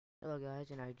Hello guys,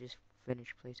 and I just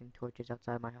finished placing torches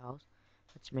outside my house.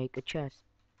 Let's make a chest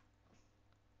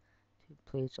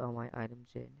to place all my items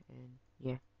in, and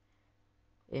yeah,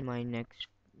 in my next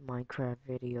Minecraft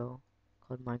video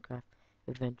called Minecraft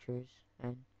Adventures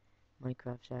and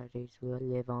Minecraft Saturdays will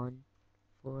live on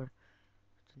for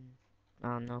I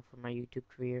don't know, for my YouTube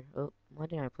career. Oh, why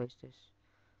didn't I place this?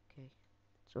 Okay,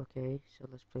 it's okay, so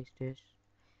let's place this.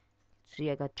 See,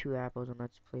 I got 2 apples, and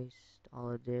let's place all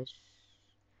of this.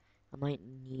 I might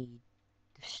need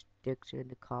the sticks and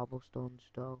the cobblestones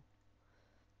though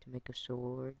to make a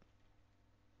sword.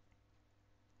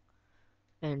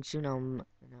 And soon I'll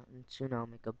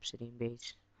make obsidian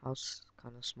base. House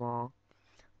kind of small.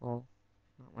 Well,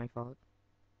 not my fault.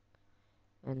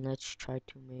 And let's try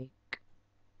to make.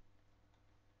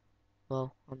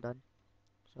 Well, I'm done.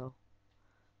 So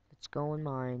let's go and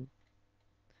mine.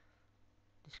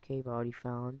 This cave I already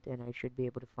found, and I should be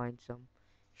able to find some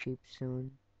sheep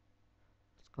soon.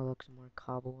 Let's collect some more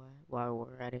cobble while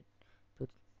we're at it. Build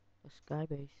a sky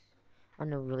base. I don't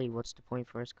know really what's the point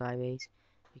for a sky base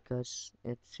because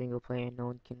it's single player and no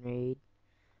one can raid.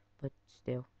 But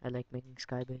still, I like making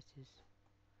sky bases.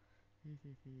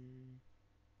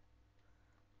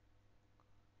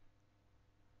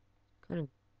 Kind of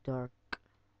dark.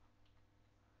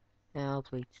 Yeah, I'll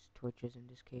place torches in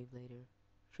this cave later.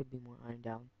 Should be more iron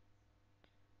down.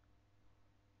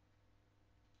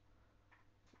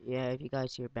 Yeah, if you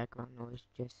guys hear background noise,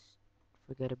 just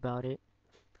forget about it.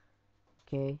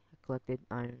 Okay, I collected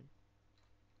iron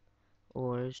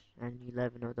ores and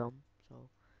 11 of them. So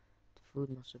the food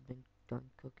must have been done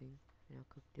cooking. And I'll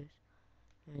cook this.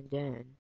 And then